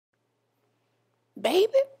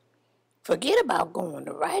Baby, forget about going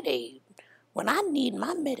to Rite Aid. When I need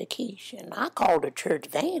my medication, I call the church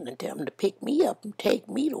van and tell them to pick me up and take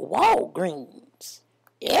me to Walgreens.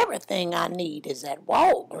 Everything I need is at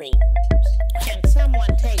Walgreens. Can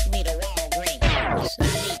someone take me to Walgreens? I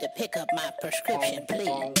need to pick up my prescription, please.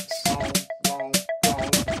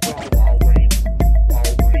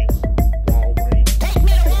 Take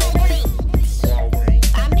me to Walgreens.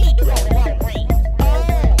 I need to go to Walgreens.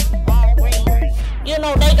 Oh, Walgreens. You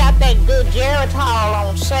know, they got that good Geritol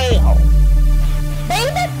on sale.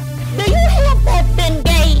 Baby, do you have that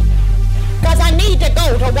Bengay? Cause I need to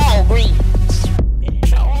go to Walgreens.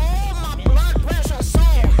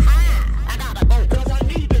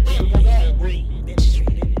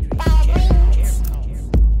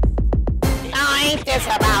 Ain't this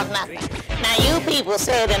about nothing? Now you people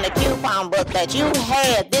said in the coupon book that you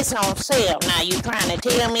had this on sale. Now you trying to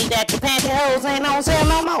tell me that the pantyhose ain't on sale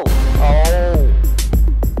no more? Oh.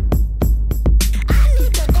 I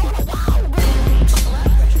need to go to Walgreens.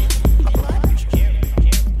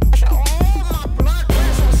 Oh, my blood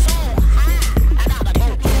pressure's so high. I gotta go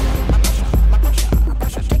to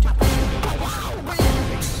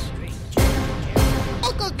Walgreens.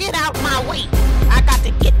 Uncle, get out my way. I got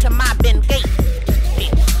to get to my Bengay.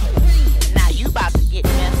 About to get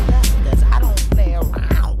messed up because I don't play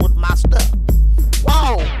around with my stuff.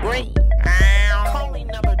 Walgreens. Calling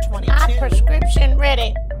number 22. My prescription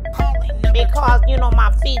ready. Because, you know,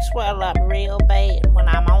 my feet swell up real bad when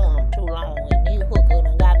I'm on them too long. And these hookers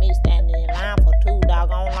done got me standing in line for too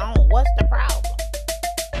doggone long. What's the problem?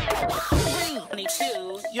 Walgreens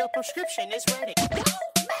 22, your prescription is ready.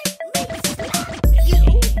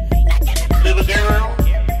 Little girl,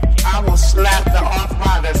 I will slap the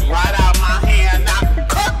arthritis right out my hand. Now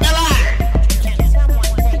cut the line. Can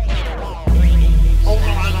someone take me to Walgreens? Oh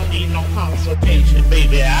no, I don't need no consultation,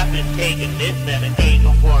 baby. I've been taking this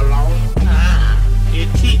medication for a long time. It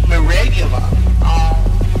keeps me regular.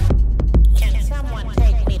 Can someone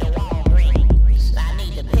take me to Walgreens? I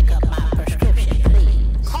need to pick up my prescription,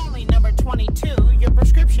 please. Calling number 22, your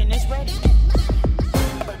prescription is ready.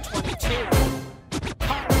 Number 22.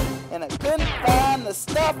 And I couldn't find the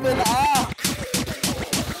stuff in the aisle.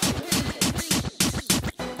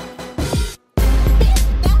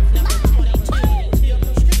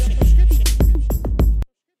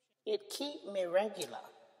 It keep me regular.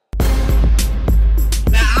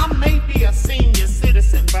 Now I may be a senior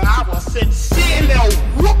citizen, but I will sincerely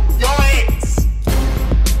whoop your ass.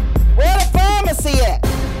 Where the pharmacy at?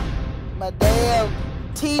 My damn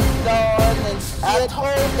teeth gone and I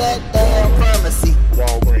told that damn pharmacy.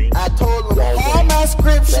 Walgreens. I told them all my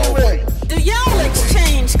scription ready. Do y'all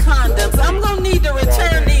exchange condoms? I'm gonna need to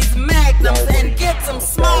return these magnums and get some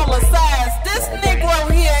smaller size. This Negro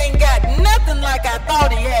here ain't got nothing like I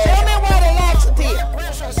thought he had. Tell me where the laxative.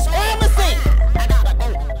 Pharmacy.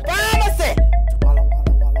 Pharmacy.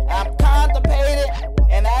 I'm constipated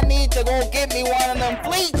and I need to go get me one of them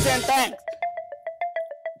fleets and things.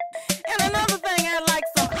 And another thing, I like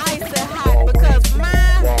some icy hot because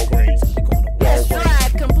mine is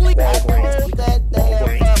dried completely. I told that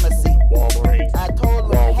damn pharmacy. I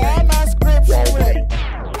told them have my scription ready.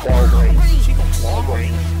 She gon'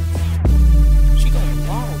 Walgreens. She gon'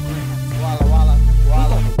 Walgreens. Walla walla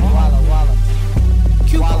walla walla walla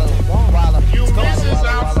walla. You Mrs.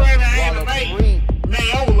 Alfreda Anna Mae,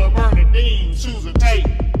 Naola Bernadine, Susan Tate,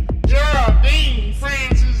 Geraldine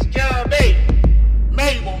Francis Geraldine,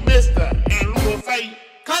 Mabel, Mr. and Lua Faye.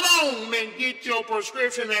 Come on and get your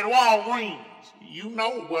prescription at Walgreens. You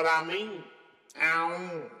know what I mean.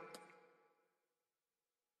 Ow.